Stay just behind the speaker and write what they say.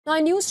Now,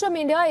 in news from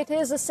India, it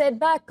is a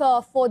setback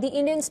for the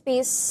Indian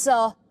space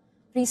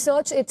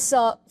research. It's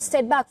a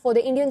setback for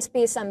the Indian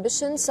space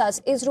ambitions as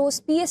ISRO's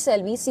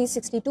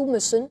PSLV-C62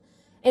 mission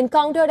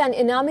encountered an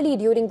anomaly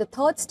during the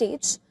third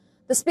stage.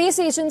 The space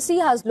agency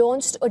has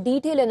launched a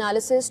detailed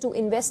analysis to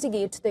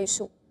investigate the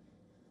issue.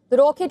 The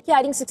rocket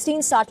carrying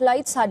 16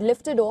 satellites had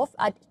lifted off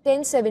at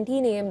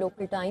 10:17 a.m.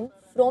 local time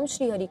from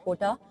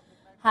Sriharikota,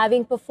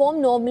 having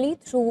performed normally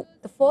through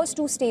the first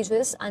two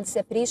stages and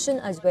separation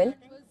as well.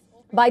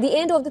 By the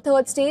end of the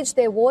third stage,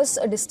 there was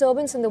a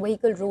disturbance in the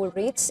vehicle roll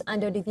rates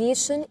and a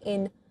deviation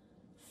in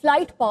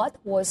flight path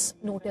was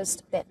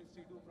noticed then.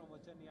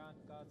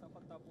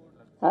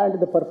 And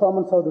the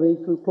performance of the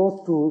vehicle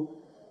close to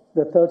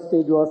the third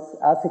stage was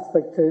as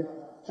expected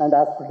and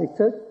as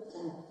predicted.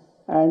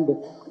 And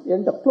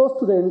close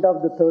to the end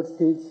of the third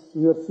stage,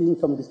 we were seeing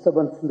some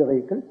disturbance in the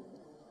vehicle.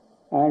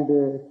 And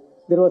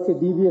there was a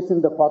deviation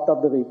in the path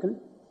of the vehicle.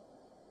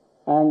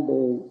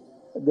 And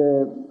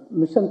the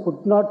mission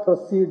could not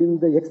proceed in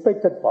the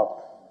expected path.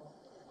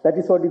 That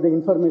is what is the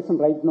information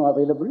right now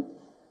available.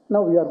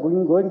 Now we are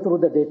going through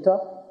the data,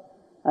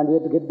 and we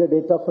have to get the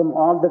data from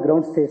all the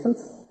ground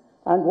stations.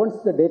 And once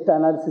the data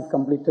analysis is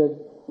completed,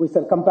 we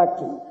shall come back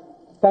to you.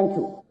 Thank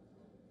you.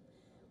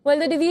 Well,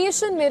 the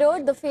deviation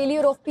mirrored the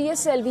failure of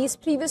PSLV's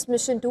previous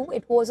mission too.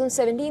 It was on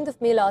 17th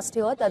of May last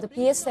year that the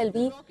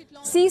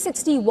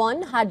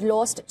PSLV-C61 had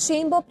lost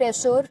chamber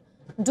pressure,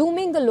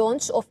 dooming the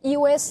launch of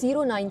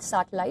EOS-09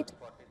 satellite.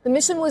 The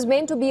mission was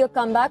meant to be a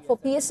comeback for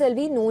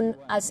PSLV, known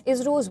as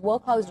ISRO's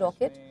workhorse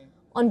rocket.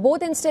 On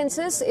both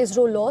instances,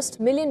 ISRO lost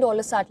 $1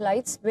 million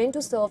satellites meant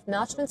to serve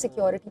national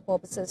security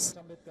purposes.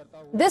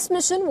 This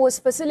mission was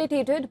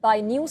facilitated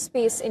by New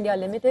Space India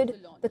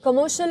Limited, the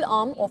commercial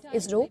arm of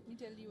ISRO.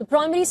 The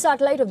primary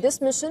satellite of this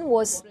mission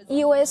was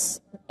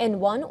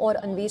EOS-N1 or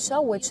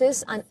Anvesha, which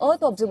is an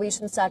Earth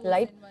observation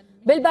satellite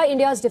built by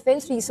India's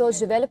Defence Research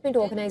Development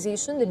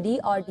Organization, the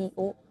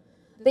DRDO.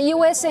 The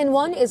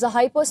EOS-N1 is a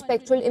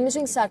hyperspectral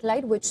imaging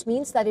satellite, which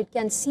means that it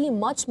can see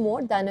much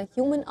more than a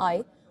human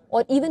eye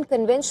or even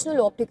conventional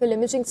optical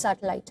imaging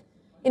satellite.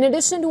 In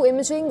addition to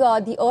imaging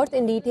the Earth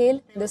in detail,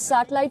 the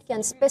satellite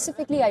can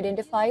specifically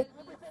identify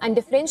and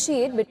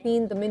differentiate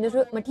between the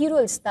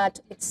materials that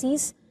it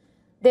sees.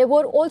 There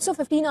were also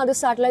 15 other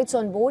satellites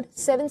on board.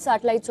 7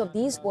 satellites of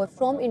these were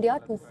from India,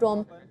 2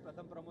 from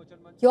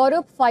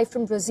Europe, 5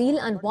 from Brazil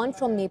and 1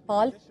 from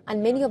Nepal.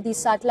 And many of these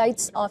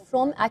satellites are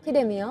from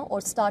academia or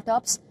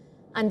startups,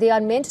 and they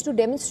are meant to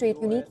demonstrate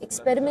unique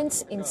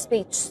experiments in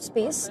space.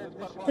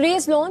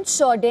 Today's launch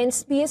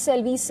dents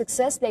PSLV's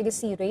success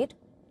legacy rate.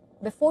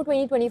 Before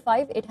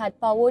 2025, it had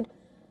powered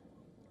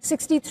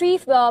 63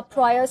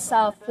 prior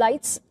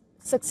flights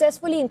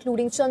successfully,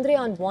 including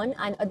Chandrayaan-1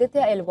 and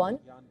Aditya L1.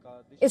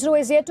 ISRO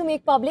is yet to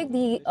make public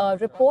the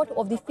report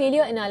of the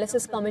Failure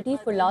Analysis Committee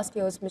for last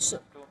year's mission.